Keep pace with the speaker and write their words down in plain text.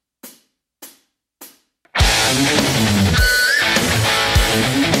Rompiendo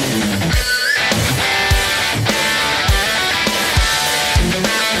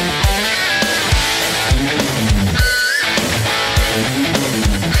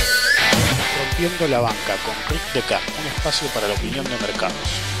la banca con Rick Decker, un espacio para la opinión de mercados.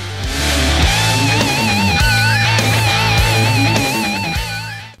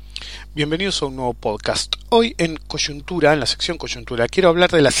 Bienvenidos a un nuevo podcast. Hoy en Coyuntura, en la sección Coyuntura, quiero hablar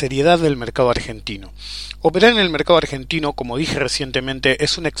de la seriedad del mercado argentino. Operar en el mercado argentino, como dije recientemente,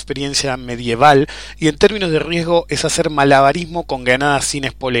 es una experiencia medieval y en términos de riesgo es hacer malabarismo con ganadas sin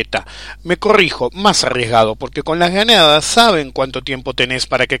espoleta. Me corrijo, más arriesgado, porque con las ganadas saben cuánto tiempo tenés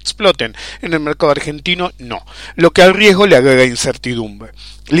para que exploten. En el mercado argentino, no. Lo que al riesgo le agrega incertidumbre.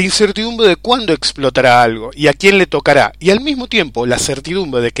 La incertidumbre de cuándo explotará algo y a quién le tocará, y al mismo tiempo la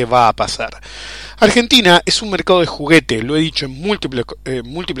certidumbre de que va a pasar. Argentina es un mercado de juguete, lo he dicho en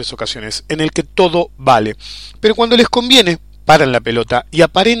múltiples ocasiones, en el que todo vale. Pero cuando les conviene, paran la pelota y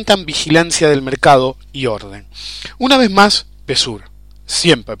aparentan vigilancia del mercado y orden. Una vez más, PESUR,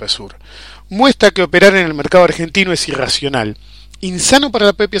 siempre PESUR, muestra que operar en el mercado argentino es irracional, insano para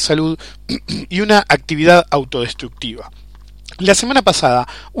la propia salud y una actividad autodestructiva. La semana pasada,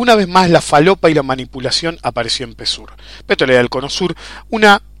 una vez más, la falopa y la manipulación apareció en PESUR. Petrolera del Cono Sur,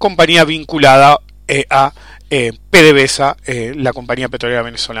 una compañía vinculada a PDVSA, la compañía petrolera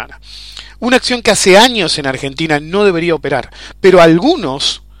venezolana. Una acción que hace años en Argentina no debería operar, pero a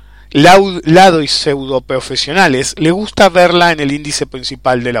algunos lado y pseudo profesionales le gusta verla en el índice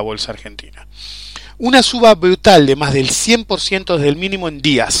principal de la bolsa argentina. Una suba brutal de más del 100% desde el mínimo en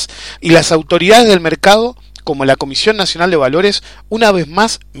días, y las autoridades del mercado, como la Comisión Nacional de Valores, una vez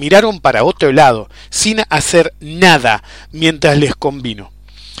más miraron para otro lado, sin hacer nada, mientras les convino,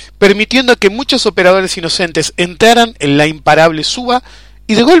 permitiendo que muchos operadores inocentes entraran en la imparable suba,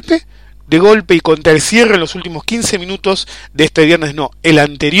 y de golpe y contra el cierre en los últimos 15 minutos de este viernes, el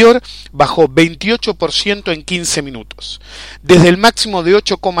anterior, bajó 28% en 15 minutos, desde el máximo de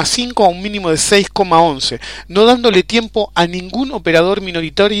 8,5 a un mínimo de 6,11, no dándole tiempo a ningún operador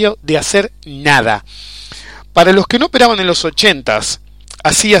minoritario de hacer nada. Para los que no operaban en los 80s,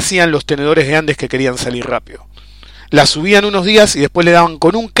 así hacían los tenedores grandes que querían salir rápido. La subían unos días y después le daban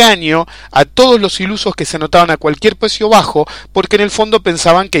con un caño a todos los ilusos que se anotaban a cualquier precio bajo, porque en el fondo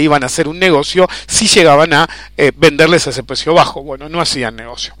pensaban que iban a hacer un negocio si llegaban a venderles a ese precio bajo. Bueno, no hacían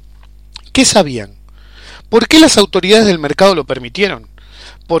negocio. ¿Qué sabían? ¿Por qué las autoridades del mercado lo permitieron?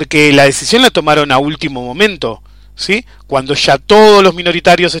 Porque la decisión la tomaron a último momento, ¿sí? Cuando ya todos los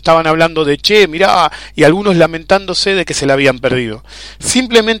minoritarios estaban hablando de mirá, y algunos lamentándose de que se la habían perdido.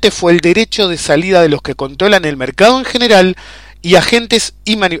 Simplemente fue el derecho de salida de los que controlan el mercado en general y agentes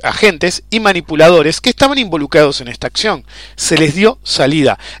y manipuladores que estaban involucrados en esta acción. Se les dio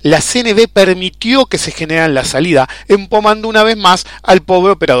salida. La CNB permitió que se generaran la salida, empomando una vez más al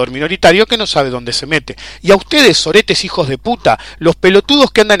pobre operador minoritario que no sabe dónde se mete. Y a ustedes, soretes hijos de puta, los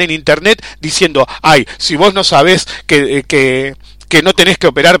pelotudos que andan en internet diciendo, ay, si vos no sabés que no tenés que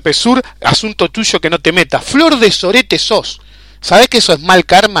operar PESUR, asunto tuyo que no te metas. Flor de sorete sos. ¿Sabés que eso es mal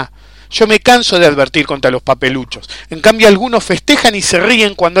karma? Yo me canso de advertir contra los papeluchos. En cambio, algunos festejan y se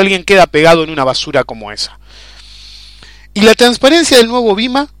ríen cuando alguien queda pegado en una basura como esa. Y la transparencia del nuevo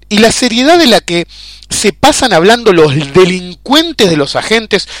BIMA y la seriedad de la que se pasan hablando los delincuentes de los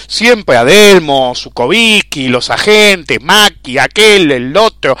agentes, siempre Adelmo, Zukovicki, los agentes, Macchi, aquel, el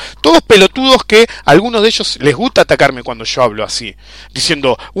otro, todos pelotudos que a algunos de ellos les gusta atacarme cuando yo hablo así,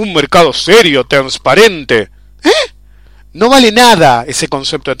 diciendo un mercado serio, transparente. No vale nada ese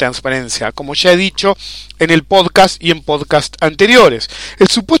concepto de transparencia, como ya he dicho en el podcast y en podcast anteriores. El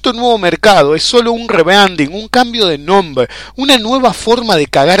supuesto nuevo mercado es solo un rebranding, un cambio de nombre, una nueva forma de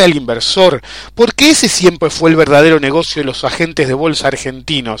cagar al inversor, porque ese siempre fue el verdadero negocio de los agentes de bolsa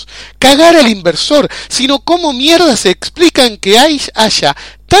argentinos. Cagar al inversor, sino cómo mierda se explican que haya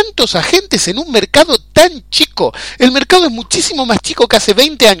tantos agentes en un mercado tan chico. El mercado es muchísimo más chico que hace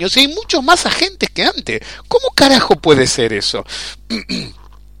 20 años y hay muchos más agentes que antes. ¿Cómo carajo puede ser eso?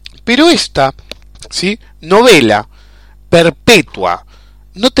 Pero esta, ¿sí?, novela perpetua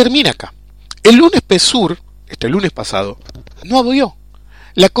no termina acá. El lunes PESUR, el lunes pasado, no abrió.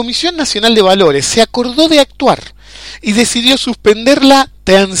 La Comisión Nacional de Valores se acordó de actuar y decidió suspenderla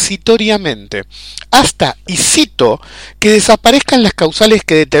transitoriamente, hasta, y cito, que desaparezcan las causales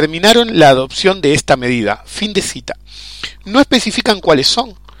que determinaron la adopción de esta medida. Fin de cita. No especifican cuáles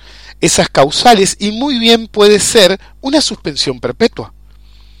son esas causales y muy bien puede ser una suspensión perpetua.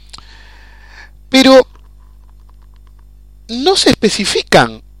 Pero no se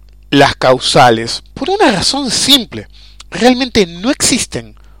especifican las causales por una razón simple. Realmente no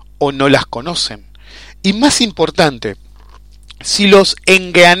existen o no las conocen. y más importante, si los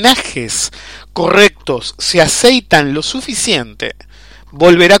engranajes correctos se aceitan lo suficiente,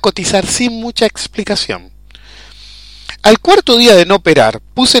 volverá a cotizar sin mucha explicación. Al cuarto día de no operar,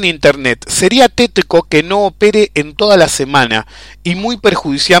 puse en internet, sería tétrico que no opere en toda la semana y muy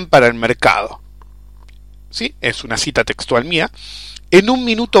perjudicial para el mercado. ¿Sí? Es una cita textual mía. En un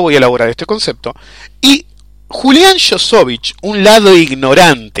minuto voy a elaborar este concepto. Y Julián Josovich, un lado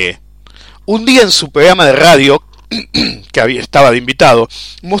ignorante, un día en su programa de radio, que estaba de invitado,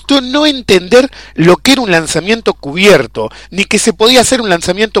 mostró no entender lo que era un lanzamiento cubierto, ni que se podía hacer un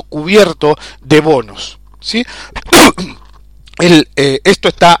lanzamiento cubierto de bonos. ¿Sí? Esto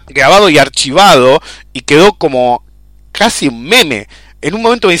está grabado y archivado y quedó como casi un meme. En un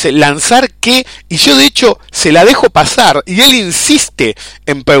momento me dice, ¿lanzar qué? Y yo de hecho se la dejo pasar y él insiste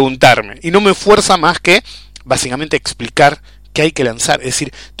en preguntarme y no me fuerza más que básicamente explicar qué hay que lanzar. Es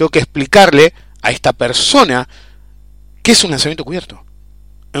decir, tengo que explicarle a esta persona qué es un lanzamiento cubierto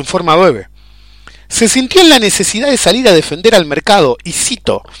en forma breve. Se sintió en la necesidad de salir a defender al mercado y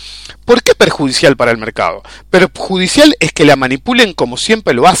cito, ¿por qué perjudicial para el mercado? Perjudicial es que la manipulen como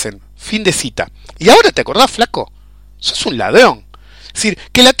siempre lo hacen. Fin de cita. ¿Y ahora te acordás, flaco? Sos un ladrón. Es decir,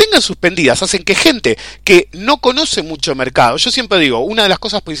 que la tengan suspendidas hacen que gente que no conoce mucho mercado, yo siempre digo, una de las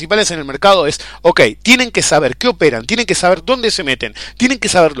cosas principales en el mercado es, ok, tienen que saber qué operan, tienen que saber dónde se meten, tienen que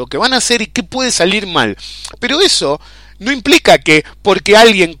saber lo que van a hacer y qué puede salir mal. Pero eso no implica que porque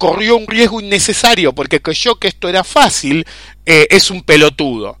alguien corrió un riesgo innecesario, porque creyó que esto era fácil, es un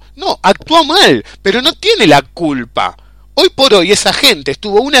pelotudo. No, actuó mal, pero no tiene la culpa. Hoy por hoy esa gente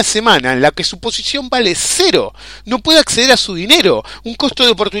estuvo una semana en la que su posición vale 0, no puede acceder a su dinero, un costo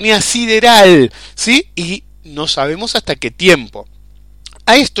de oportunidad sideral, ¿sí? Y no sabemos hasta qué tiempo.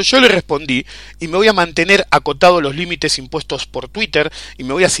 A esto yo le respondí, y me voy a mantener acotado los límites impuestos por Twitter, y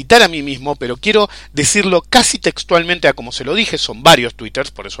me voy a citar a mí mismo, pero quiero decirlo casi textualmente a como se lo dije, son varios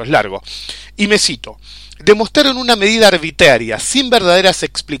twitters, por eso es largo, y me cito. Demostraron una medida arbitraria, sin verdaderas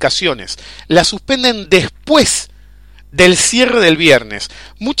explicaciones, la suspenden después del cierre del viernes.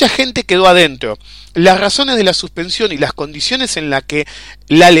 Mucha gente quedó adentro. Las razones de la suspensión y las condiciones en las que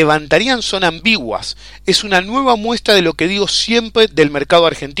la levantarían son ambiguas. Es una nueva muestra de lo que digo siempre del mercado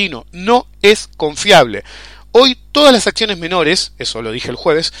argentino. No es confiable. Hoy todas las acciones menores, eso lo dije el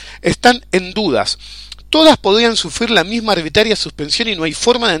jueves, están en dudas. Todas podrían sufrir la misma arbitraria suspensión y no hay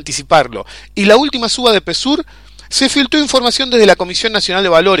forma de anticiparlo. Y la última suba de Pesur, se filtró información desde la Comisión Nacional de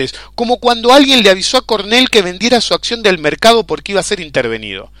Valores, como cuando alguien le avisó a Cornell que vendiera su acción del mercado porque iba a ser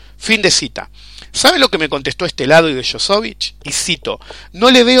intervenido. Fin de cita. ¿Sabe lo que me contestó este lado y de Josovich? Y cito,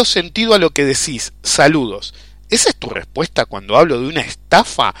 no le veo sentido a lo que decís. Saludos. ¿Esa es tu respuesta cuando hablo de una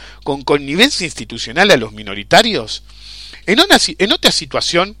estafa con connivencia institucional a los minoritarios? En otra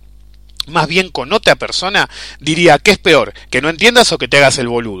situación, más bien con otra persona, diría que es peor, que no entiendas o que te hagas el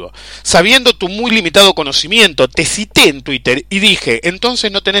boludo. Sabiendo tu muy limitado conocimiento, te cité en Twitter y dije,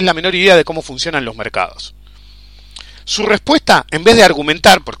 entonces no tenés la menor idea de cómo funcionan los mercados. Su respuesta, en vez de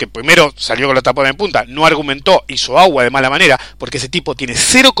argumentar, porque primero salió con la tapa en punta, no argumentó, hizo agua de mala manera, porque ese tipo tiene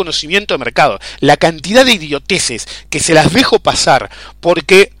 0 conocimiento de mercado. La cantidad de idioteces que se las dejo pasar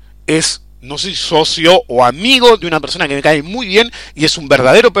porque es, no soy socio o amigo de una persona que me cae muy bien y es un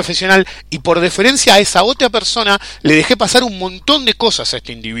verdadero profesional, y por deferencia a esa otra persona le dejé pasar un montón de cosas a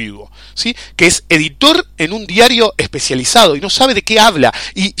este individuo, ¿sí? Que es editor en un diario especializado y no sabe de qué habla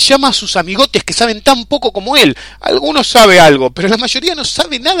y llama a sus amigotes que saben tan poco como él. Algunos sabe algo, pero la mayoría no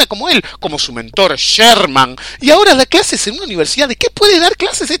sabe nada como él, como su mentor Sherman, y ahora da clases en una universidad. ¿De qué puede dar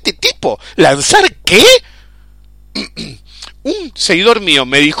clases este tipo? ¿Lanzar qué? Un seguidor mío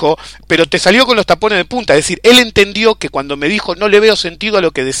me dijo, pero te salió con los tapones de punta. Es decir, él entendió que cuando me dijo no le veo sentido a lo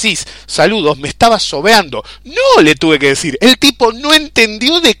que decís, saludos, me estaba sobeando. No, le tuve que decir, el tipo no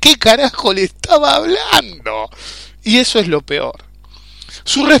entendió de qué carajo le estaba hablando. Y eso es lo peor.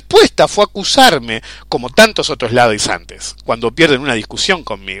 Su respuesta fue acusarme, como tantos otros lados antes, cuando pierden una discusión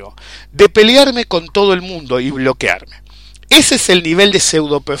conmigo, de pelearme con todo el mundo y bloquearme. Ese es el nivel de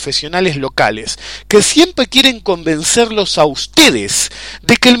pseudoprofesionales locales, que siempre quieren convencerlos a ustedes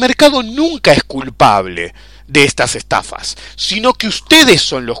de que el mercado nunca es culpable de estas estafas, sino que ustedes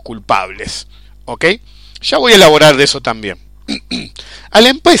son los culpables. ¿Ok? Ya voy a elaborar de eso también. A la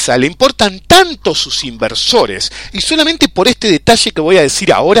empresa le importan tanto sus inversores, y solamente por este detalle que voy a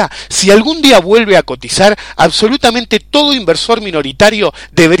decir ahora, si algún día vuelve a cotizar, absolutamente todo inversor minoritario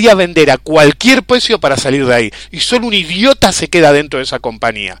debería vender a cualquier precio para salir de ahí, y solo un idiota se queda dentro de esa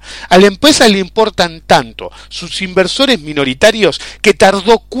compañía. A la empresa le importan tanto sus inversores minoritarios que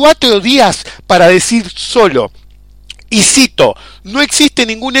tardó 4 días para decir solo: Y cito, no existe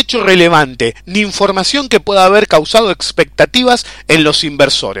ningún hecho relevante ni información que pueda haber causado expectativas en los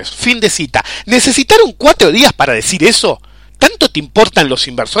inversores. Fin de cita. ¿Necesitaron 4 días para decir eso? ¿Tanto te importan los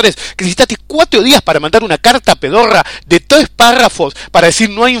inversores que necesitaste 4 días para mandar una carta pedorra de 3 párrafos para decir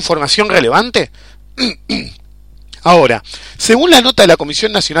no hay información relevante? Ahora, según la nota de la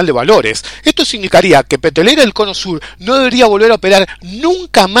Comisión Nacional de Valores, esto significaría que Petrolera del Cono Sur no debería volver a operar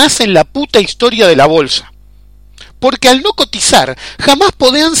nunca más en la puta historia de la bolsa. Porque al no cotizar, jamás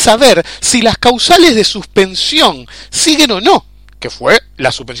podían saber si las causales de suspensión siguen o no. Que fue,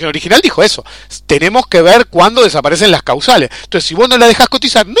 la suspensión original dijo eso. Tenemos que ver cuándo desaparecen las causales. Entonces, si vos no la dejás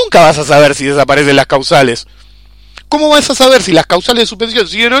cotizar, nunca vas a saber si desaparecen las causales. ¿Cómo vas a saber si las causales de suspensión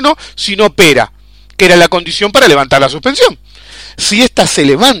siguen o no si no opera? Que era la condición para levantar la suspensión. Si ésta se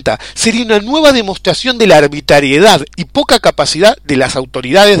levanta, sería una nueva demostración de la arbitrariedad y poca capacidad de las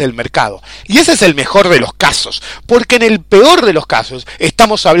autoridades del mercado. Y ese es el mejor de los casos, porque en el peor de los casos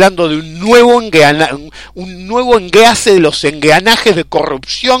estamos hablando de un nuevo enguease de los engranajes de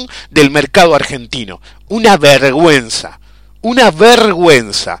corrupción del mercado argentino. Una vergüenza. Una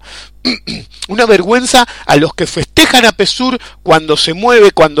vergüenza. Una vergüenza a los que festejan a Pesur cuando se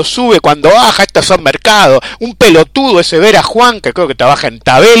mueve, cuando sube, cuando baja. Estos son mercados. Un pelotudo ese Vera Juan, que creo que trabaja en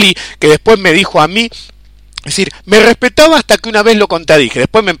Tabeli, que después me dijo a mí, es decir, me respetaba hasta que una vez lo contradije,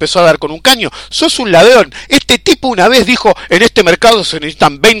 después me empezó a dar con un caño. Sos un ladrón. Este tipo una vez dijo, en este mercado se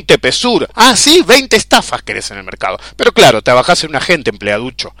necesitan 20 Pesur. Ah, sí, 20 estafas querés en el mercado. Pero claro, trabajás en un agente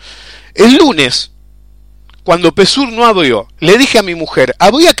empleaducho. El lunes, cuando Pesur no abrió, le dije a mi mujer,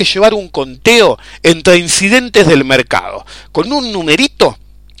 habría que llevar un conteo entre incidentes del mercado, con un numerito,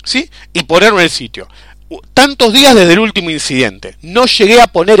 ¿sí? Y ponerlo en el sitio. Tantos días desde el último incidente. No llegué a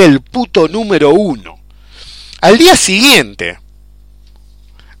poner el puto número 1. Al día siguiente,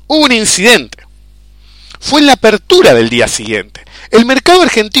 hubo un incidente. Fue en la apertura del día siguiente. El mercado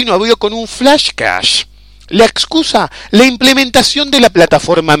argentino abrió con un flash cash. La excusa, la implementación de la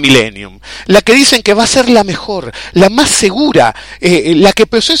plataforma Millennium, la que dicen que va a ser la mejor, la más segura, la que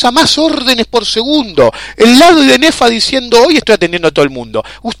procesa más órdenes por segundo. El lado de Nefa diciendo, hoy estoy atendiendo a todo el mundo.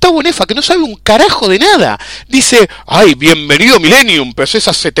 Gustavo Nefa, que no sabe un carajo de nada, dice, ay, bienvenido Millennium,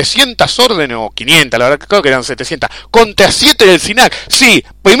 procesa 700 órdenes, o 500, la verdad creo que eran 700, contra 7 del SINAC. Sí,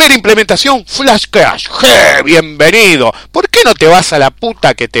 primera implementación, flash cash, bienvenido. ¿Por qué no te vas a la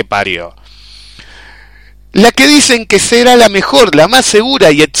puta que te parió? La que dicen que será la mejor, la más segura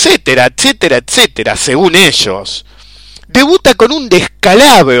y etcétera, etcétera, etcétera, según ellos, debuta con un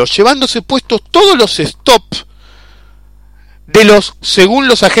descalabro, llevándose puestos todos los stops de los, según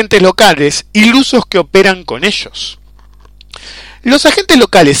los agentes locales, ilusos que operan con ellos. Los agentes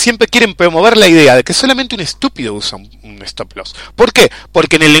locales siempre quieren promover la idea de que solamente un estúpido usa un stop loss. ¿Por qué?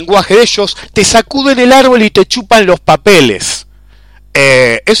 Porque en el lenguaje de ellos te sacuden el árbol y te chupan los papeles.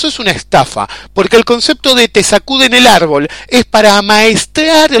 Eso es una estafa, porque el concepto de te sacuden el árbol es para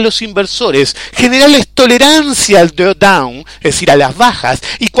amaestrar a los inversores, generarles tolerancia al drawdown, es decir, a las bajas,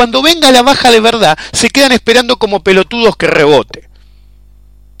 y cuando venga la baja de verdad, se quedan esperando como pelotudos que rebote.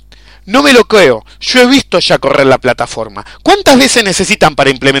 No me lo creo, yo he visto ya correr la plataforma. ¿Cuántas veces necesitan para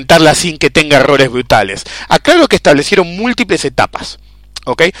implementarla sin que tenga errores brutales? Aclaro que establecieron múltiples etapas.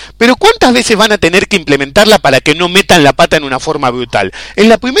 ¿Ok? Pero ¿cuántas veces van a tener que implementarla para que no metan la pata en una forma brutal? En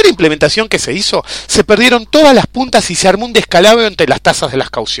la primera implementación que se hizo, se perdieron todas las puntas y se armó un descalabro entre las tasas de las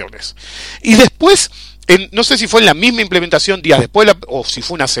cauciones. Y después, no sé si fue en la misma implementación, días después, o si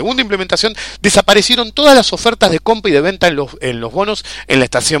fue una segunda implementación, desaparecieron todas las ofertas de compra y de venta en los bonos en la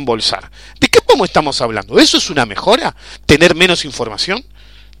estación Bolsar. ¿De qué estamos hablando? ¿Eso es una mejora? ¿Tener menos información?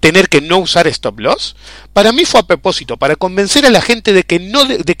 ¿Tener que no usar stop loss? Para mí fue a propósito, para convencer a la gente de que no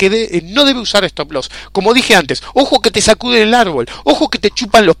debe usar stop loss. Como dije antes, ojo que te sacuden el árbol, ojo que te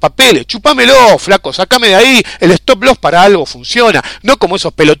chupan los papeles, chupámelo, flaco, sacame de ahí, el stop loss para algo funciona, no como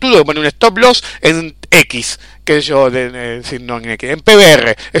esos pelotudos que ponen un stop loss en X, que yo, en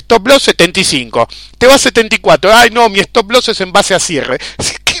PBR, stop loss 75, te va a 74, ay no, mi stop loss es en base a cierre.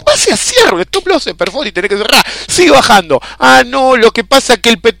 ¿Qué base a cierre? El stop loss se perfora y tenés que cerrar, sigue bajando. Ah no, lo que pasa es que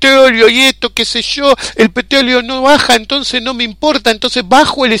el petróleo y esto, qué sé yo, el petróleo no baja, entonces no me importa, entonces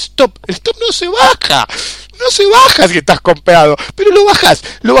bajo el stop. El stop no se baja. No se baja si estás comprado, pero lo bajás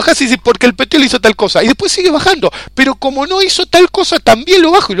y dices porque el petróleo hizo tal cosa y después sigue bajando, pero como no hizo tal cosa también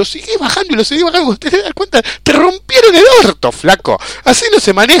lo bajo y lo sigue bajando y lo sigue bajando. ¿Te das cuenta? Te rompieron el orto, flaco. Así no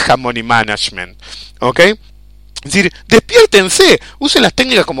se maneja money management, ¿ok? Es decir, despiértense, usen las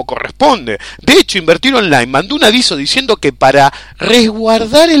técnicas como corresponde. De hecho, Invertir Online mandó un aviso diciendo que para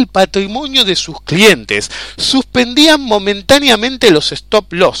resguardar el patrimonio de sus clientes suspendían momentáneamente los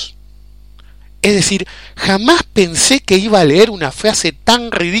stop loss. Es decir, jamás pensé que iba a leer una frase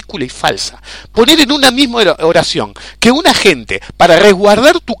tan ridícula y falsa. Poner en una misma oración que un agente, para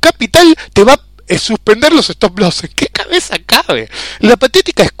resguardar tu capital, te va a suspender los stop loss. ¿En qué cabeza cabe? La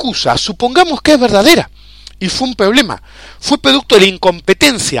patética excusa, supongamos que es verdadera. Y fue un problema. Fue producto de la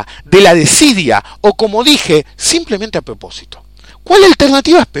incompetencia, de la desidia, o como dije, simplemente a propósito. ¿Cuál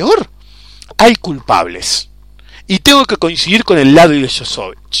alternativa es peor? Hay culpables. Y tengo que coincidir con el lado de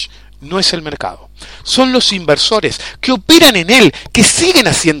Josovich. No es el mercado. Son los inversores que operan en él, que siguen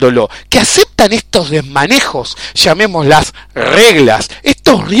haciéndolo, que aceptan estos desmanejos, llamémoslas reglas,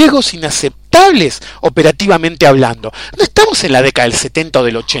 estos riesgos inaceptables operativamente hablando. No estamos en la década del 70 o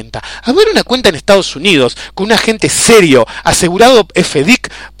del 80. Abrir una cuenta en Estados Unidos con un agente serio, asegurado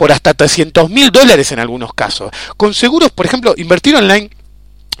FDIC por hasta $300,000 en algunos casos. Con seguros, por ejemplo, invertir online,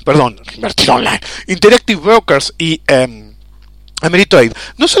 Interactive Brokers y Ameritrade,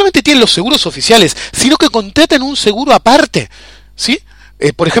 no solamente tienen los seguros oficiales, sino que contratan un seguro aparte, ¿sí?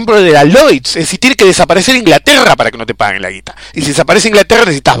 Por ejemplo, de la Lloyds, es decir, tiene que desaparecer Inglaterra para que no te paguen la guita. Y si desaparece Inglaterra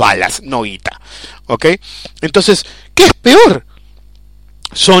necesitas balas, no guita. ¿Ok? Entonces, ¿qué es peor?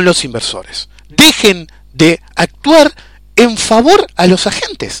 Son los inversores. Dejen de actuar en favor a los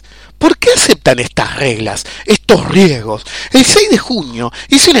agentes. ¿Por qué aceptan estas reglas, estos riesgos? El 6 de junio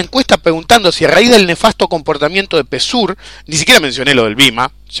hice una encuesta preguntando si a raíz del nefasto comportamiento de Pesur, ni siquiera mencioné lo del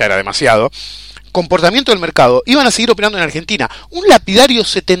BIMA, ya era demasiado, comportamiento del mercado, iban a seguir operando en Argentina. Un lapidario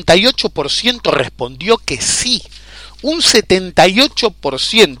 78% respondió que sí. Un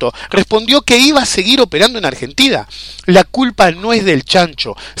 78% respondió que iba a seguir operando en Argentina. La culpa no es del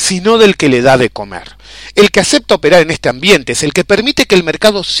chancho, sino del que le da de comer. El que acepta operar en este ambiente es el que permite que el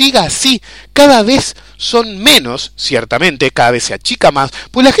mercado siga así. Cada vez son menos, ciertamente, cada vez se achica más,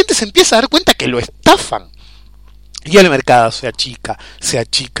 pues la gente se empieza a dar cuenta que lo estafan. Y el mercado se achica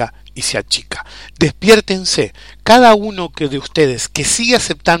y se achica. Despiértense. Cada uno de ustedes que sigue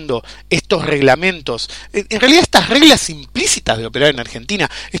aceptando estos reglamentos, en realidad estas reglas implícitas de operar en Argentina,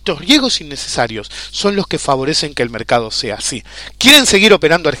 estos riesgos innecesarios, son los que favorecen que el mercado sea así. ¿Quieren seguir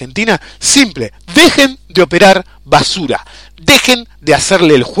operando Argentina? Simple. Dejen de operar basura. Dejen de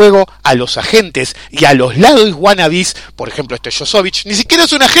hacerle el juego a los agentes y a los lados wannabes. Por ejemplo, este Josovich ni siquiera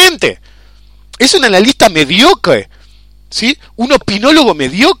es un agente. Es un analista mediocre, ¿sí? Un opinólogo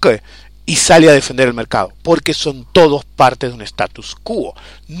mediocre, y sale a defender el mercado, porque son todos parte de un status quo.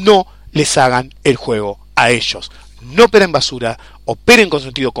 No les hagan el juego a ellos. No operen basura, operen con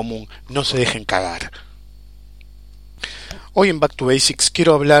sentido común, no se dejen cagar. Hoy en Back to Basics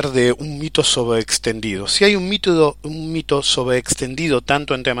quiero hablar de un mito sobreextendido. Si hay un mito sobreextendido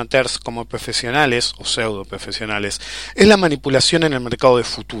tanto entre amateurs como profesionales o pseudo profesionales, es la manipulación en el mercado de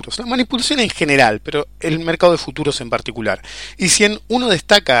futuros. La manipulación en general, pero el mercado de futuros en particular. Y si en uno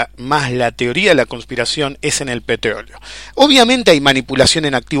destaca más la teoría de la conspiración, es en el petróleo. Obviamente hay manipulación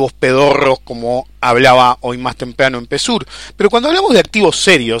en activos pedorros, como hablaba hoy más temprano en Pesur, pero cuando hablamos de activos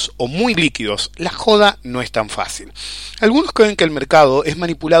serios o muy líquidos, la joda no es tan fácil. Algunos creen que el mercado es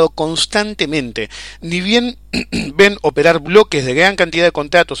manipulado constantemente, ni bien ven operar bloques de gran cantidad de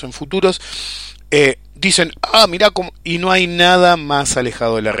contratos en futuros, dicen, mirá cómo, y no hay nada más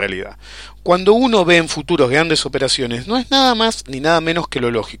alejado de la realidad. Cuando uno ve en futuros grandes operaciones, no es nada más ni nada menos que lo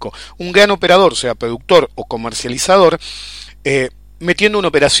lógico. Un gran operador, sea productor o comercializador, metiendo una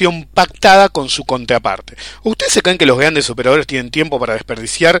operación pactada con su contraparte. ¿Ustedes se creen que los grandes operadores tienen tiempo para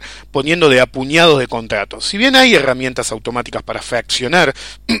desperdiciar poniendo de a puñados de contratos? Si bien hay herramientas automáticas para fraccionar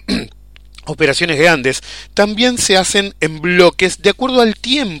operaciones grandes, también se hacen en bloques de acuerdo al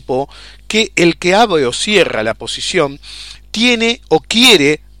tiempo que el que abre o cierra la posición tiene o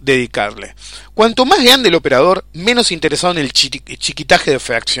quiere dedicarle. Cuanto más grande el operador, menos interesado en el chiquitaje de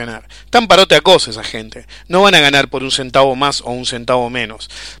fraccionar. Están para otra cosa esa gente. No van a ganar por un centavo más o un centavo menos.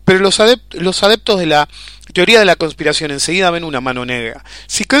 Pero los adeptos de la teoría de la conspiración enseguida ven una mano negra.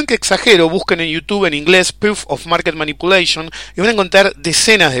 Si creen que exagero, busquen en YouTube en inglés Proof of Market Manipulation y van a encontrar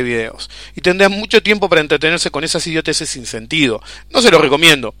decenas de videos. Y tendrán mucho tiempo para entretenerse con esas idioteces sin sentido. No se los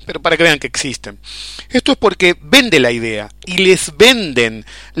recomiendo, pero para que vean que existen. Esto es porque vende la idea, y les venden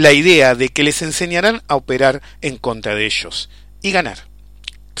la idea de que les enseñarán a operar en contra de ellos y ganar.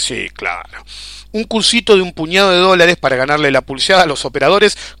 Sí, claro. Un cursito de un puñado de dólares para ganarle la pulseada a los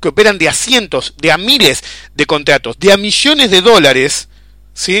operadores que operan de a cientos, de a miles de contratos, de a millones de dólares,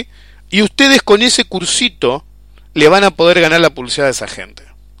 ¿sí? Y ustedes con ese cursito le van a poder ganar la pulseada a esa gente.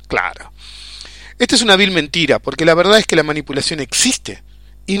 Claro. Esta es una vil mentira, porque la verdad es que la manipulación existe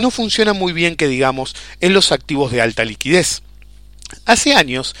y no funciona muy bien, que digamos, en los activos de alta liquidez. Hace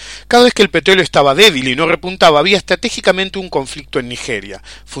años, cada vez que el petróleo estaba débil y no repuntaba, había estratégicamente un conflicto en Nigeria.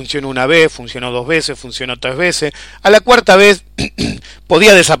 Funcionó una vez, funcionó dos veces, funcionó tres veces. A la cuarta vez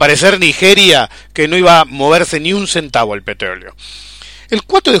podía desaparecer Nigeria, que no iba a moverse ni un centavo el petróleo. El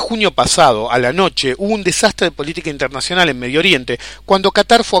 4 de junio pasado, a la noche, hubo un desastre de política internacional en Medio Oriente, cuando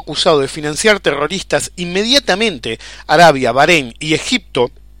Qatar fue acusado de financiar terroristas. Inmediatamente, Arabia, Bahrein y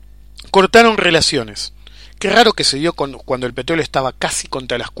Egipto cortaron relaciones. Qué raro que se dio cuando el petróleo estaba casi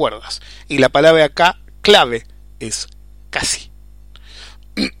contra las cuerdas. Y la palabra acá clave es casi.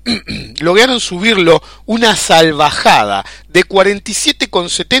 Lograron subirlo una salvajada de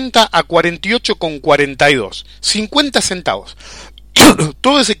 47,70 a 48,42. 50 centavos.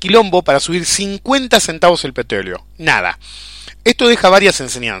 Todo ese quilombo para subir 50 centavos el petróleo. Nada. Esto deja varias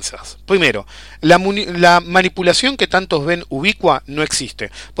enseñanzas. Primero, la manipulación que tantos ven ubicua no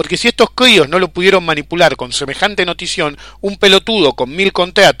existe, porque si estos críos no lo pudieron manipular con semejante notición, un pelotudo con 1000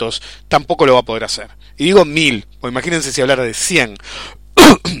 contratos tampoco lo va a poder hacer. Y digo 1000, o imagínense si hablara de 100.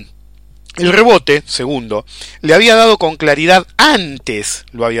 El rebote, segundo, le había dado con claridad antes,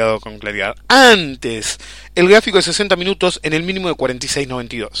 el gráfico de 60 minutos en el mínimo de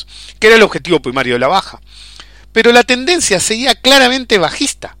 46.92, que era el objetivo primario de la baja. Pero la tendencia seguía claramente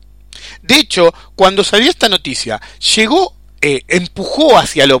bajista. De hecho, cuando salió esta noticia, empujó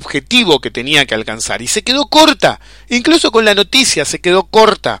hacia el objetivo que tenía que alcanzar y se quedó corta. Incluso con la noticia se quedó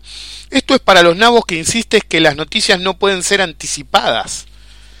corta. Esto es para los nabos que insisten que las noticias no pueden ser anticipadas.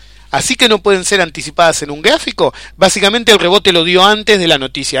 Así que no pueden ser anticipadas en un gráfico. Básicamente el rebote lo dio antes de la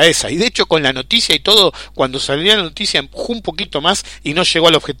noticia esa. Y de hecho con la noticia y todo, cuando salió la noticia empujó un poquito más y no llegó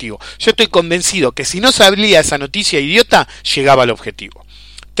al objetivo. Yo estoy convencido que si no salía esa noticia idiota, llegaba al objetivo.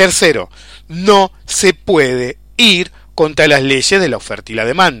 Tercero, no se puede ir contra las leyes de la oferta y la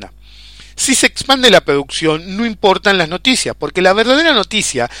demanda. Si se expande la producción, no importan las noticias, porque la verdadera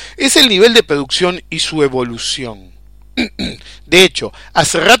noticia es el nivel de producción y su evolución. De hecho,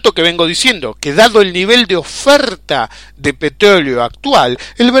 hace rato que vengo diciendo que dado el nivel de oferta de petróleo actual,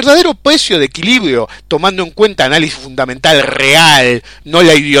 el verdadero precio de equilibrio, tomando en cuenta análisis fundamental real, no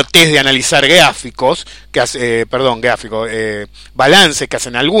la idiotez de analizar gráficos, balances que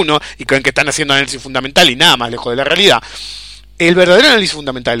hacen algunos y creen que están haciendo análisis fundamental y nada más lejos de la realidad. El verdadero análisis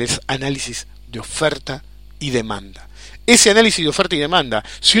fundamental es análisis de oferta y demanda. Ese análisis de oferta y demanda,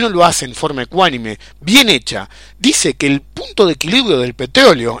 si uno lo hace en forma ecuánime, bien hecha, dice que el punto de equilibrio del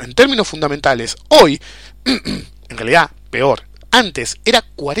petróleo, en términos fundamentales, hoy, en realidad, peor, antes era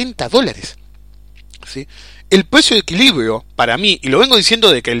 $40. ¿Sí? El precio de equilibrio, para mí, y lo vengo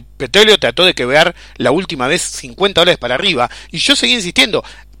diciendo de que el petróleo trató de quebrar la última vez $50 para arriba, y yo seguí insistiendo,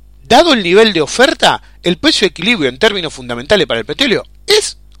 dado el nivel de oferta, el precio de equilibrio en términos fundamentales para el petróleo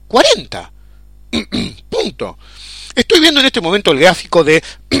es 40. Punto. Estoy viendo en este momento el gráfico de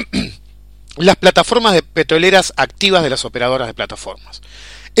las plataformas de petroleras activas de las operadoras de plataformas.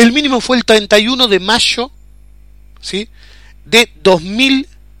 El mínimo fue el 31 de mayo, ¿sí?, de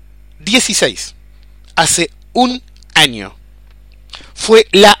 2016. Hace un año. Fue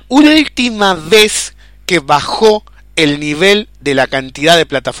la última vez que bajó el nivel de la cantidad de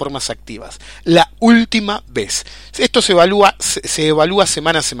plataformas activas. La última vez. Esto se evalúa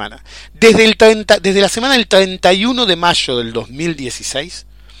semana a semana. Desde la semana del 31 de mayo del 2016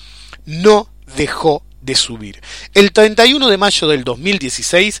 no dejó de subir. El 31 de mayo del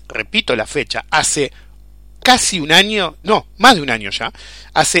 2016, repito la fecha, hace casi un año, no, más de un año ya,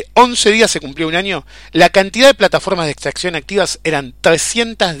 hace 11 días se cumplió un año, la cantidad de plataformas de extracción activas eran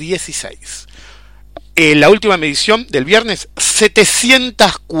 316. La última medición del viernes,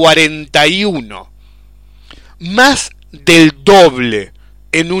 741. Más del doble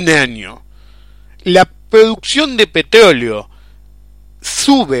en un año. La producción de petróleo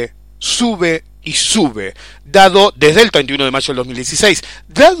sube y sube, dado desde el 31 de mayo del 2016,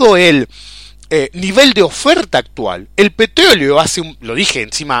 dado el nivel de oferta actual. El petróleo lo dije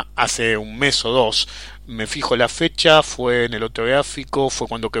encima hace un mes o dos, me fijo la fecha, fue en el otro gráfico, fue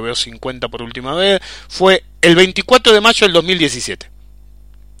cuando quebró 50 por última vez, fue el 24 de mayo del 2017.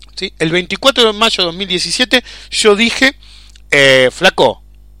 ¿Sí? El 24 de mayo del 2017 yo dije, flaco,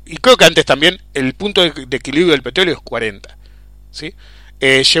 y creo que antes también, el punto de equilibrio del petróleo es 40. ¿Sí?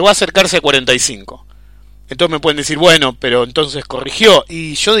 Llegó a acercarse a 45. Entonces me pueden decir, bueno, pero entonces corrigió.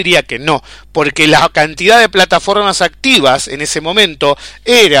 Y yo diría que no, porque la cantidad de plataformas activas en ese momento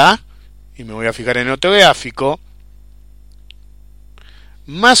era, y me voy a fijar en otro gráfico,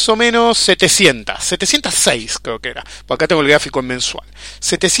 más o menos 706 creo que era, por acá tengo el gráfico en mensual,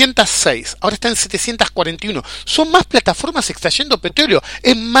 706, ahora está en 741, son más plataformas extrayendo petróleo,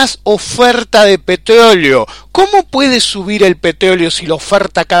 es más oferta de petróleo, ¿Cómo puede subir el petróleo si la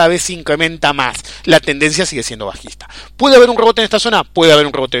oferta cada vez se incrementa más? La tendencia sigue siendo bajista. ¿Puede haber un rebote en esta zona? Puede haber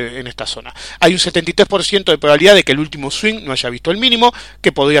un rebote en esta zona. Hay un 73% de probabilidad de que el último swing no haya visto el mínimo,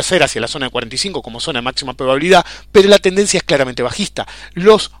 que podría ser hacia la zona de 45 como zona de máxima probabilidad, pero la tendencia es claramente bajista.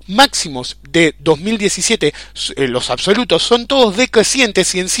 Los máximos de 2017, los absolutos, son todos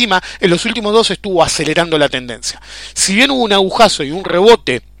decrecientes y encima en los últimos dos estuvo acelerando la tendencia. Si bien hubo un agujazo y un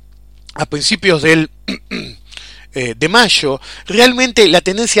rebote a principios de mayo, realmente la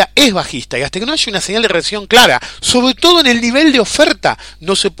tendencia es bajista y hasta que no haya una señal de reversión clara, sobre todo en el nivel de oferta,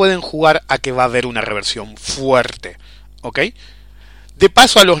 no se pueden jugar a que va a haber una reversión fuerte. ¿Ok? De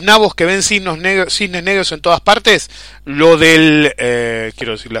paso, a los nabos que ven cisnes negros en todas partes, lo del,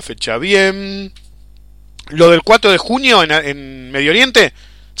 quiero decir la fecha bien, lo del 4 de junio en Medio Oriente,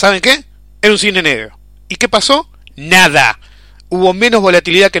 ¿saben qué? Era un cisne negro. ¿Y qué pasó? Nada. Hubo menos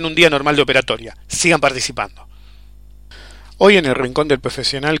volatilidad que en un día normal de operatoria. Sigan participando. Hoy en el Rincón del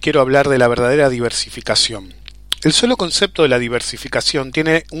Profesional quiero hablar de la verdadera diversificación. El solo concepto de la diversificación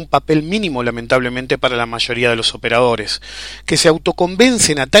tiene un papel mínimo lamentablemente para la mayoría de los operadores, que se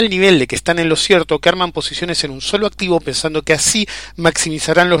autoconvencen a tal nivel de que están en lo cierto que arman posiciones en un solo activo pensando que así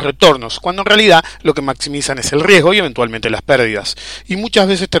maximizarán los retornos, cuando en realidad lo que maximizan es el riesgo y eventualmente las pérdidas, y muchas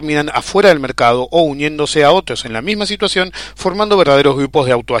veces terminan afuera del mercado o uniéndose a otros en la misma situación formando verdaderos grupos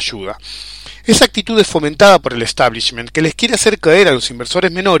de autoayuda. Esa actitud es fomentada por el establishment, que les quiere hacer creer a los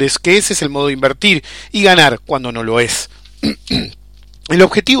inversores menores que ese es el modo de invertir y ganar cuando no lo es. El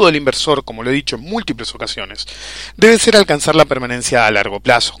objetivo del inversor, como lo he dicho en múltiples ocasiones, debe ser alcanzar la permanencia a largo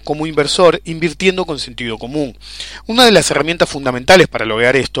plazo, como inversor invirtiendo con sentido común. Una de las herramientas fundamentales para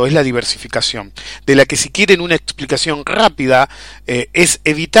lograr esto es la diversificación, de la que si quieren una explicación rápida es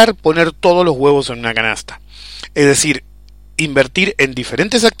evitar poner todos los huevos en una canasta. Es decir, invertir en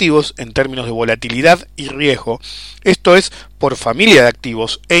diferentes activos en términos de volatilidad y riesgo, esto es por familia de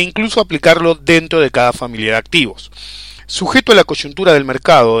activos, e incluso aplicarlo dentro de cada familia de activos. Sujeto a la coyuntura del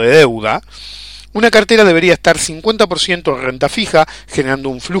mercado de deuda, una cartera debería estar 50% en renta fija, generando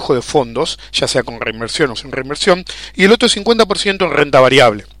un flujo de fondos, ya sea con reinversión o sin reinversión, y el otro 50% en renta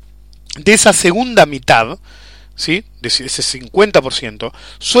variable. De esa segunda mitad, ¿sí? De ese 50%,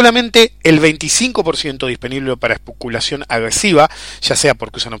 solamente el 25% disponible para especulación agresiva, ya sea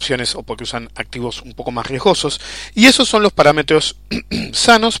porque usan opciones o porque usan activos un poco más riesgosos, y esos son los parámetros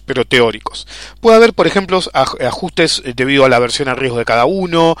sanos pero teóricos. Puede haber, por ejemplo, ajustes debido a la aversión al riesgo de cada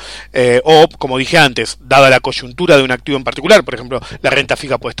uno, o, como dije antes, dada la coyuntura de un activo en particular, por ejemplo, la renta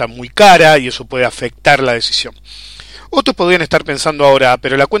fija puede estar muy cara y eso puede afectar la decisión. Otros podrían estar pensando ahora,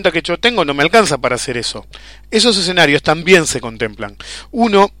 pero la cuenta que yo tengo no me alcanza para hacer eso. Esos escenarios también se contemplan.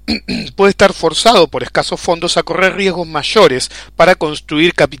 Uno puede estar forzado por escasos fondos a correr riesgos mayores para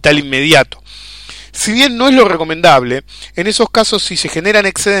construir capital inmediato. Si bien no es lo recomendable, en esos casos si se generan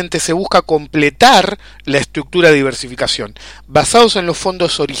excedentes se busca completar la estructura de diversificación, basados en los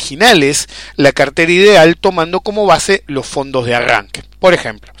fondos originales, la cartera ideal tomando como base los fondos de arranque. Por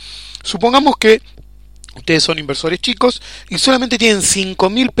ejemplo, supongamos que ustedes son inversores chicos y solamente tienen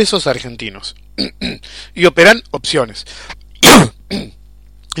 5.000 pesos argentinos y operan opciones.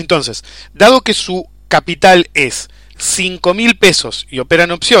 Entonces, dado que su capital es 5.000 pesos y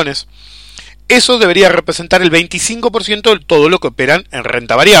operan opciones, eso debería representar el 25% de todo lo que operan en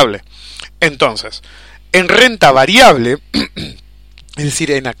renta variable. Entonces, en renta variable, es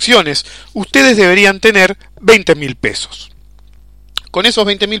decir, en acciones, ustedes deberían tener 20.000 pesos. Con esos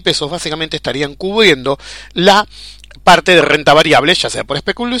 20.000 pesos básicamente estarían cubriendo la parte de renta variable, ya sea por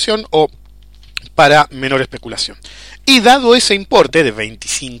especulación o para menor especulación. Y dado ese importe de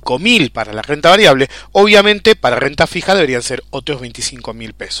 25.000 para la renta variable, obviamente para renta fija deberían ser otros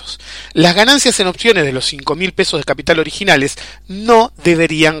 25.000 pesos. Las ganancias en opciones de los 5.000 pesos de capital originales no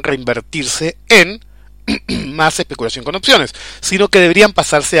deberían reinvertirse en más especulación con opciones, sino que deberían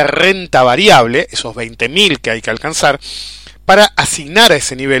pasarse a renta variable, esos 20.000 que hay que alcanzar, para asignar a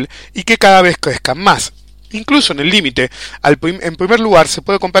ese nivel y que cada vez crezcan más. Incluso en el límite, en primer lugar se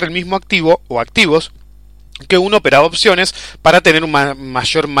puede comprar el mismo activo o activos que uno operaba opciones para tener una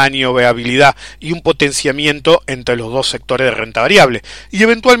mayor maniobrabilidad y un potenciamiento entre los dos sectores de renta variable. Y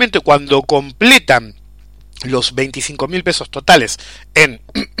eventualmente cuando completan los 25.000 pesos totales en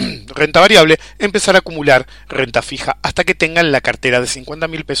renta variable, empezar a acumular renta fija hasta que tengan la cartera de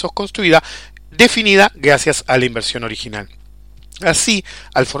 50.000 pesos construida, definida gracias a la inversión original. Así,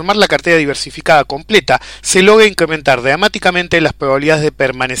 al formar la cartera diversificada completa, se logra incrementar dramáticamente las probabilidades de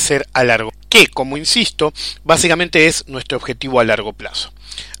permanecer a largo, que, como insisto, básicamente es nuestro objetivo a largo plazo.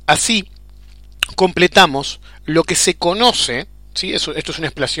 Así, completamos lo que se conoce, ¿sí? Esto es una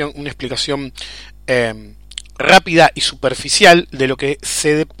explicación rápida y superficial de lo que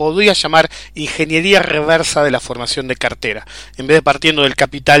se podría llamar ingeniería reversa de la formación de cartera. En vez de partiendo del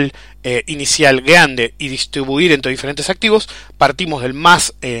capital inicial grande y distribuir entre diferentes activos, partimos del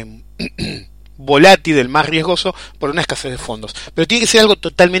más volátil, del más riesgoso, por una escasez de fondos. Pero tiene que ser algo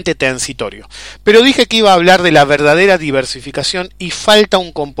totalmente transitorio. Pero dije que iba a hablar de la verdadera diversificación y falta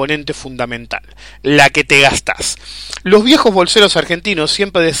un componente fundamental, la que te gastás. Los viejos bolseros argentinos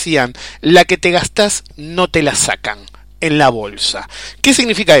siempre decían, la que te gastás no te la sacan en la bolsa. ¿Qué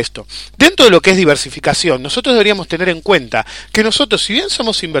significa esto? Dentro de lo que es diversificación, nosotros deberíamos tener en cuenta que nosotros, si bien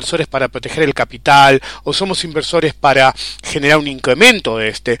somos inversores para proteger el capital o somos inversores para generar un incremento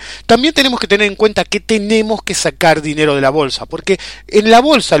de también tenemos que tener en cuenta que tenemos que sacar dinero de la bolsa, porque en la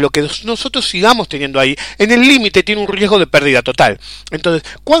bolsa lo que nosotros sigamos teniendo ahí, en el límite tiene un riesgo de pérdida total. Entonces,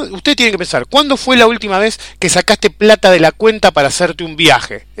 usted tiene que pensar, ¿cuándo fue la última vez que sacaste plata de la cuenta para hacerte un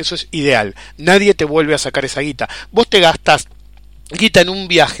viaje? Eso es ideal. Nadie te vuelve a sacar esa guita. Vos te gastas guita en un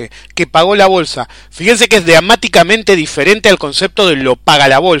viaje que pagó la bolsa. Fíjense que es dramáticamente diferente al concepto de lo paga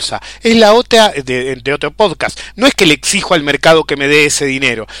la bolsa. Es la otra de otro podcast. No es que le exijo al mercado que me dé ese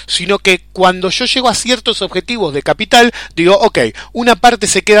dinero, sino que cuando yo llego a ciertos objetivos de capital, digo, ok, una parte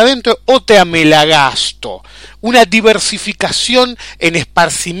se queda dentro, otra me la gasto. Una diversificación en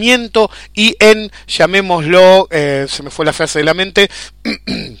esparcimiento y en, llamémoslo, se me fue la frase de la mente,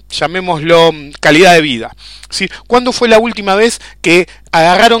 llamémoslo calidad de vida. ¿Sí? ¿Cuándo fue la última vez que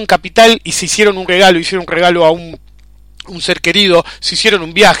agarraron capital y se hicieron un regalo a un ser querido, se hicieron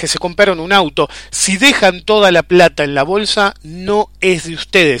un viaje, se compraron un auto? Si dejan toda la plata en la bolsa, no es de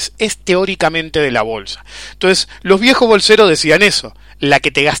ustedes, es teóricamente de la bolsa. Entonces, los viejos bolseros decían eso, la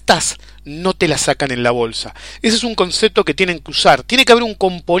que te gastás no te la sacan en la bolsa. Ese es un concepto que tienen que usar. Tiene que haber un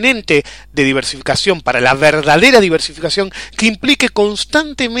componente de diversificación para la verdadera diversificación que implique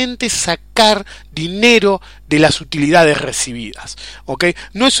constantemente sacar dinero de las utilidades recibidas. ¿Ok?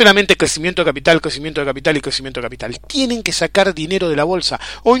 No es solamente crecimiento de capital, crecimiento de capital y crecimiento de capital. Tienen que sacar dinero de la bolsa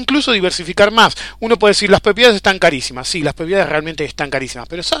o incluso diversificar más. Uno puede decir, las propiedades están carísimas. Sí, las propiedades realmente están carísimas.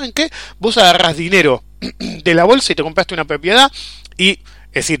 Pero ¿saben qué? Vos agarrás dinero de la bolsa y te compraste una propiedad y...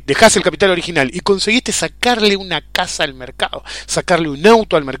 Es decir, dejás el capital original y conseguiste sacarle una casa al mercado, sacarle un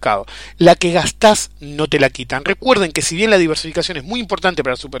auto al mercado. La que gastás no te la quitan. Recuerden que si bien la diversificación es muy importante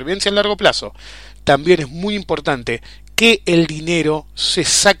para la supervivencia a largo plazo, también es muy importante que el dinero se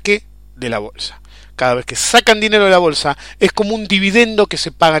saque de la bolsa. Cada vez que sacan dinero de la bolsa es como un dividendo que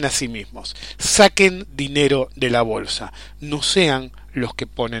se pagan a sí mismos. Saquen dinero de la bolsa. No sean los que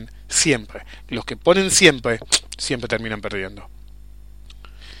ponen siempre. Los que ponen siempre terminan perdiendo.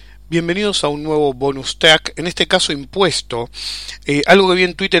 Bienvenidos a un nuevo bonus track, en este caso impuesto. Algo que vi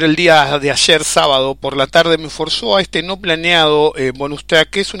en Twitter el día de ayer, sábado, por la tarde, me forzó a este no planeado bonus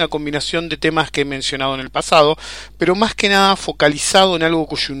track, que es una combinación de temas que he mencionado en el pasado, pero más que nada focalizado en algo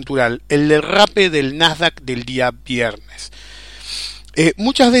coyuntural, el derrape del Nasdaq del día viernes.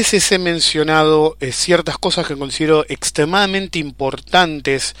 Muchas veces he mencionado ciertas cosas que considero extremadamente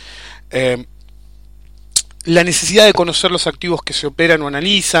importantes, la necesidad de conocer los activos que se operan o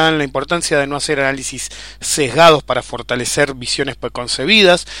analizan, la importancia de no hacer análisis sesgados para fortalecer visiones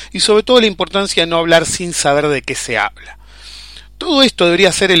preconcebidas y sobre todo la importancia de no hablar sin saber de qué se habla. Todo esto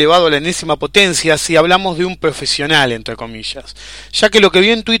debería ser elevado a la enésima potencia si hablamos de un profesional, entre comillas, ya que lo que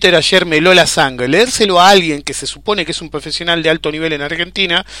vi en Twitter ayer me heló la sangre. Leérselo a alguien que se supone que es un profesional de alto nivel en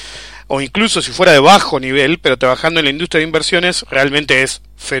Argentina, o incluso si fuera de bajo nivel, pero trabajando en la industria de inversiones, realmente es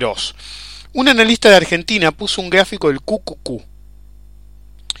feroz. Un analista de Argentina puso un gráfico del QQQ,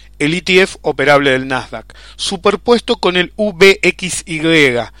 el ETF operable del Nasdaq, superpuesto con el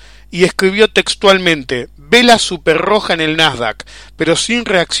VXY, y escribió textualmente: vela superroja en el Nasdaq, pero sin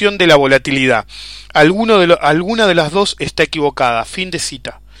reacción de la volatilidad. Alguna de las dos está equivocada. Fin de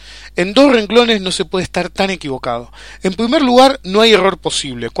cita. En dos renglones no se puede estar tan equivocado. En primer lugar, no hay error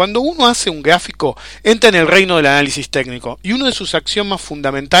posible. Cuando uno hace un gráfico, entra en el reino del análisis técnico, y uno de sus axiomas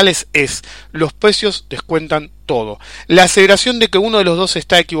fundamentales es: los precios descuentan todo. La aseveración de que uno de los dos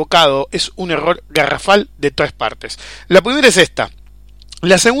está equivocado es un error garrafal de tres partes. La primera es esta.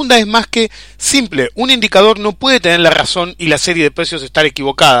 La segunda es más que simple. Un indicador no puede tener la razón y la serie de precios estar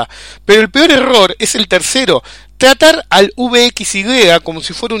equivocada. Pero el peor error es el tercero, Tratar al VXY como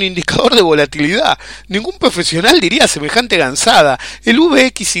si fuera un indicador de volatilidad. Ningún profesional diría semejante gansada. El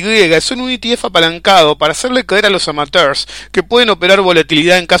VXY es un ETF apalancado para hacerle creer a los amateurs que pueden operar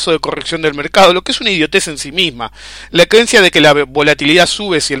volatilidad en caso de corrección del mercado, lo que es una idiotez en sí misma. La creencia de que la volatilidad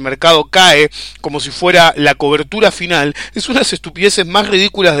sube si el mercado cae, como si fuera la cobertura final, es una de las estupideces más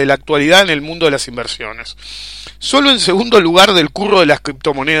ridículas de la actualidad en el mundo de las inversiones. Solo en segundo lugar del curro de las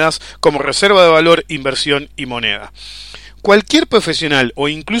criptomonedas como reserva de valor, inversión y moneda. Cualquier profesional o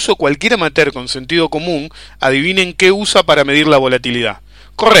incluso cualquier amateur con sentido común, adivinen qué usa para medir la volatilidad.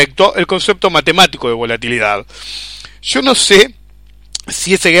 Correcto, el concepto matemático de volatilidad. Yo no sé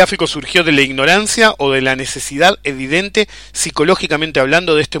si ese gráfico surgió de la ignorancia o de la necesidad evidente, psicológicamente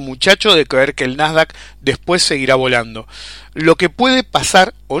hablando, de este muchacho de creer que el Nasdaq después seguirá volando. Lo que puede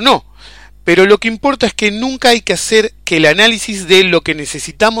pasar o no. Pero lo que importa es que nunca hay que hacer que el análisis de lo que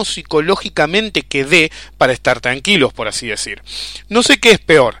necesitamos psicológicamente que dé para estar tranquilos, por así decir. No sé qué es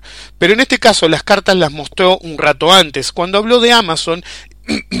peor, pero en este caso las cartas las mostró un rato antes, cuando habló de Amazon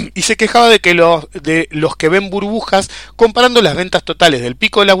y se quejaba de los que ven burbujas, comparando las ventas totales del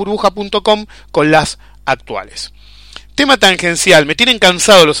pico de la burbuja.com con las actuales. Tema tangencial, me tienen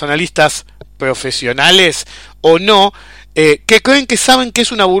cansado los analistas profesionales o no, que creen que saben que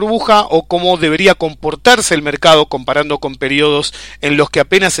es una burbuja o cómo debería comportarse el mercado comparando con periodos en los que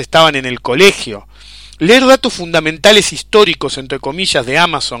apenas estaban en el colegio. Leer datos fundamentales históricos, entre comillas, de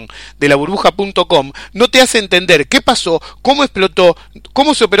Amazon, de la burbuja.com, no te hace entender qué pasó, cómo explotó,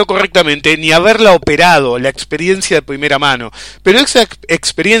 cómo se operó correctamente, ni haberla operado, la experiencia de primera mano. Pero esa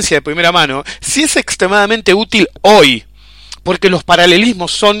experiencia de primera mano sí es extremadamente útil hoy, porque los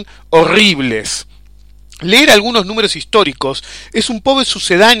paralelismos son horribles. Leer algunos números históricos es un pobre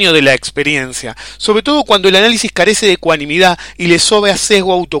sucedáneo de la experiencia, sobre todo cuando el análisis carece de ecuanimidad y le sobra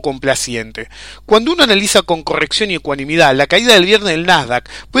sesgo autocomplaciente. Cuando uno analiza con corrección y ecuanimidad la caída del viernes del Nasdaq,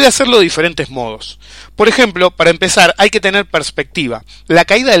 puede hacerlo de diferentes modos. Por ejemplo, para empezar, hay que tener perspectiva. La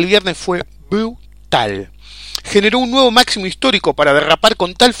caída del viernes fue brutal. Generó un nuevo máximo histórico para derrapar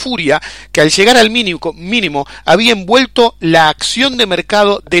con tal furia que al llegar al mínimo había envuelto la acción de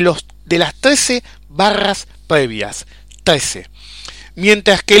mercado de las 13 barras previas, 13,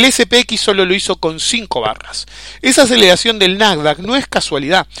 mientras que el SPX solo lo hizo con 5 barras. Esa aceleración del Nasdaq no es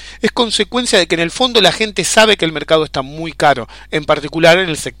casualidad, es consecuencia de que en el fondo la gente sabe que el mercado está muy caro, en particular en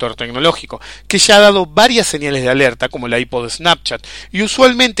el sector tecnológico, que ya ha dado varias señales de alerta, como la hipo de Snapchat, y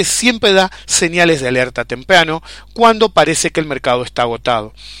usualmente siempre da señales de alerta temprano, cuando parece que el mercado está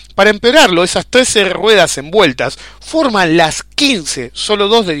agotado. Para empeorarlo, esas 13 ruedas envueltas forman las 15, solo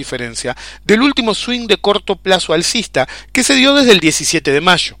 2 de diferencia, del último swing de corto plazo alcista que se dio desde el 17 de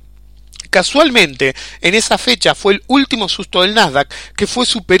mayo. Casualmente, en esa fecha fue el último susto del Nasdaq, que fue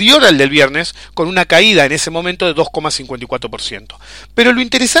superior al del viernes, con una caída en ese momento de 2,54%. Pero lo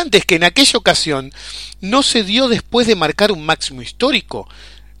interesante es que en aquella ocasión no se dio después de marcar un máximo histórico,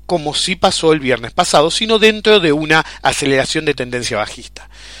 como sí pasó el viernes pasado, sino dentro de una aceleración de tendencia bajista.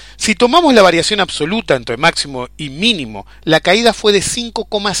 Si tomamos la variación absoluta entre máximo y mínimo, la caída fue de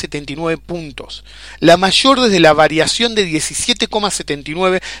 5,79 puntos, la mayor desde la variación de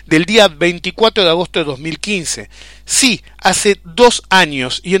 17,79 del día 24 de agosto de 2015. Sí, hace 2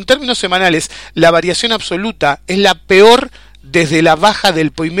 años, y en términos semanales, la variación absoluta es la peor desde la baja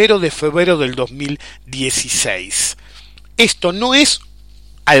del 1 de febrero del 2016. Esto no es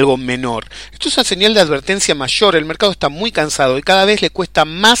algo menor. Esto es una señal de advertencia mayor. El mercado está muy cansado y cada vez le cuesta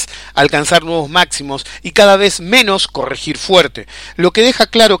más alcanzar nuevos máximos y cada vez menos corregir fuerte, lo que deja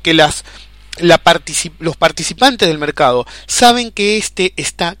claro que los participantes del mercado saben que este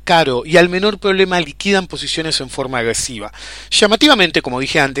está caro y al menor problema liquidan posiciones en forma agresiva. Llamativamente, como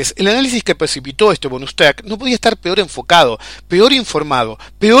dije antes, el análisis que precipitó este bonus track no podía estar peor enfocado, peor informado,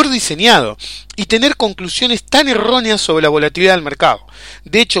 peor diseñado y tener conclusiones tan erróneas sobre la volatilidad del mercado.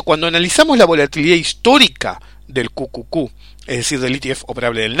 De hecho, cuando analizamos la volatilidad histórica del QQQ, es decir, del ETF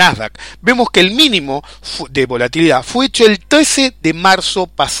operable del Nasdaq, vemos que el mínimo de volatilidad fue hecho el 13 de marzo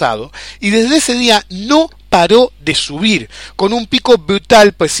pasado y desde ese día no paró de subir, con un pico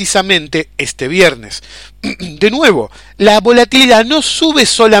brutal precisamente este viernes. De nuevo, la volatilidad no sube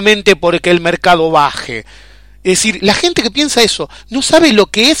solamente porque el mercado baje. Es decir, la gente que piensa eso no sabe lo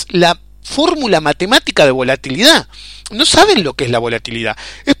que es la fórmula matemática de volatilidad. No saben lo que es la volatilidad.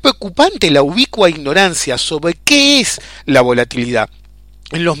 Es preocupante la ubicua ignorancia sobre qué es la volatilidad.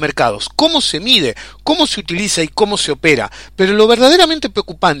 en los mercados, cómo se mide, cómo se utiliza y cómo se opera, pero lo verdaderamente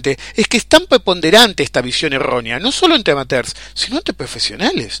preocupante es que es tan preponderante esta visión errónea, no solo entre amateurs, sino entre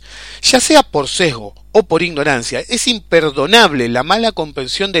profesionales. Ya sea por sesgo o por ignorancia, es imperdonable la mala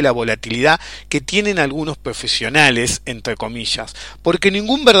comprensión de la volatilidad que tienen algunos profesionales, entre comillas, porque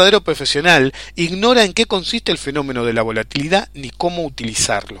ningún verdadero profesional ignora en qué consiste el fenómeno de la volatilidad ni cómo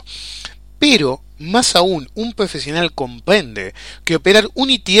utilizarlo. Pero, más aún, un profesional comprende que operar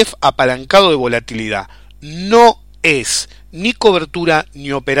un ETF apalancado de volatilidad no es ni cobertura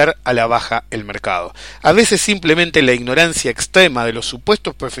ni operar a la baja el mercado. A veces simplemente la ignorancia extrema de los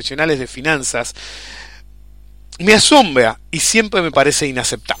supuestos profesionales de finanzas me asombra y siempre me parece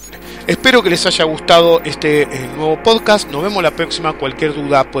inaceptable. Espero que les haya gustado este nuevo podcast. Nos vemos la próxima. Cualquier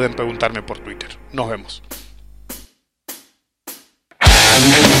duda pueden preguntarme por Twitter. Nos vemos.